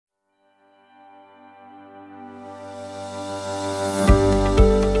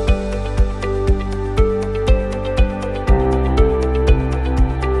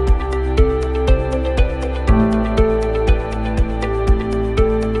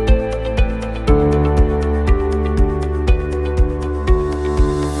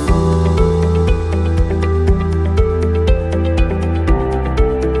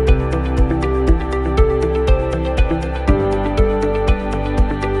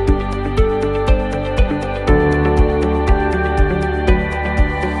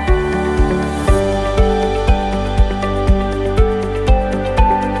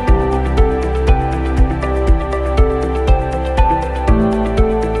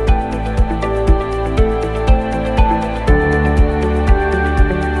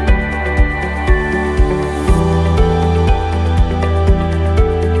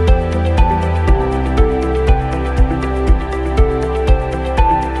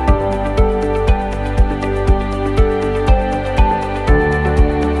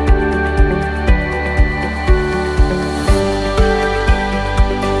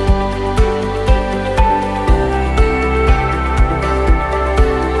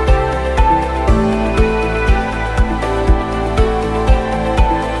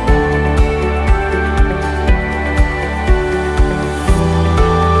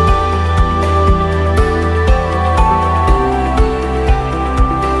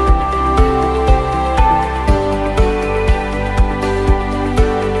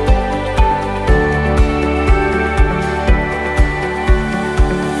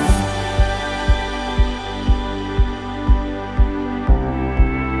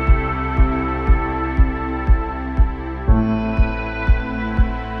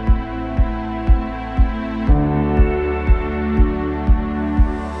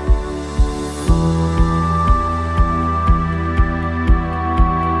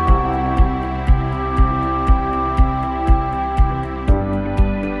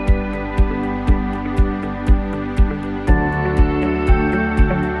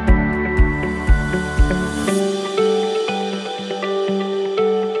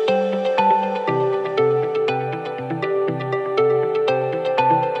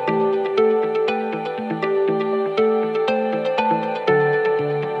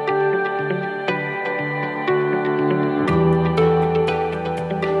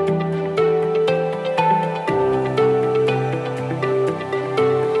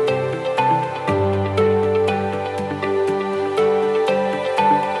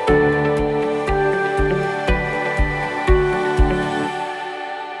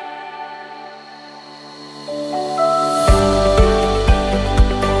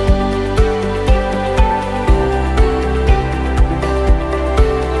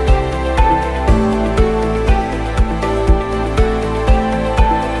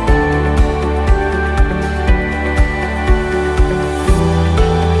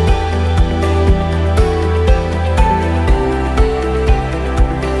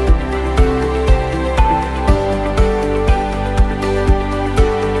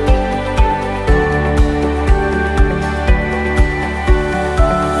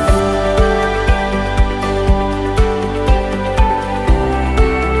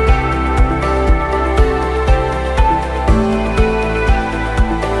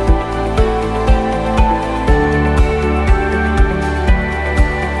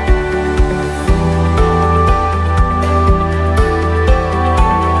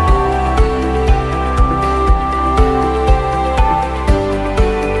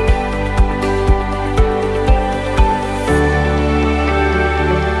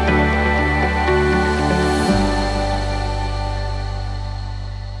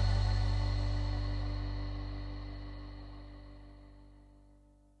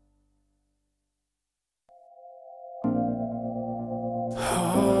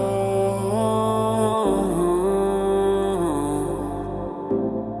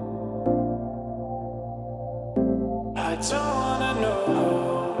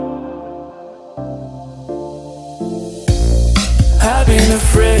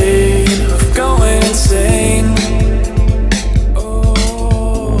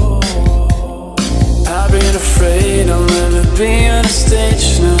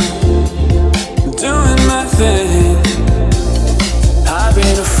recreational, doing my thing. I've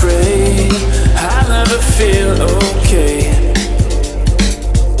been afraid, I'll never feel okay.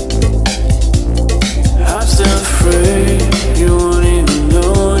 I'm still afraid you won't even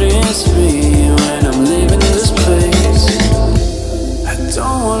notice me when I'm leaving this place. I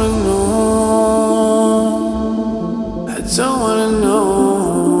don't wanna know, I don't wanna know,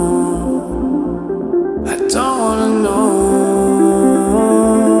 I don't wanna know.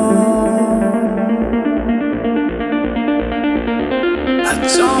 I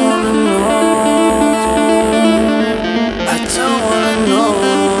don't wanna know, I don't wanna know,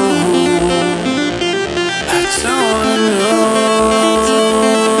 I don't wanna know.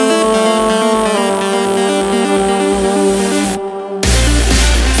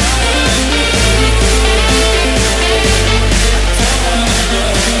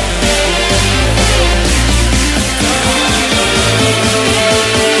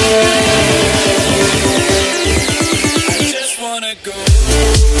 I just wanna go.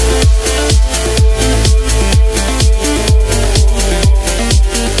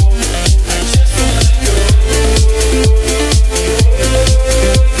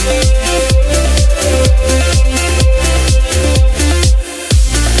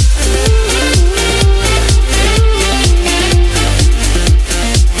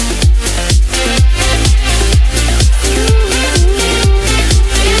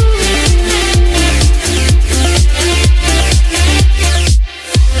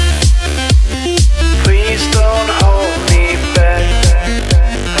 Please don't hold me back.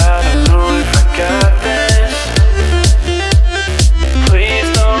 I don't know if I got this. Please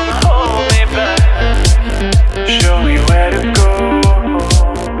don't hold me back. Show me where to go.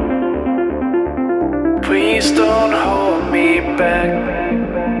 Please don't hold me back.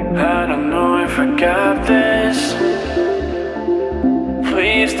 I don't know if I got this.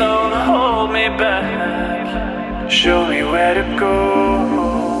 Please don't hold me back. Show me where to go.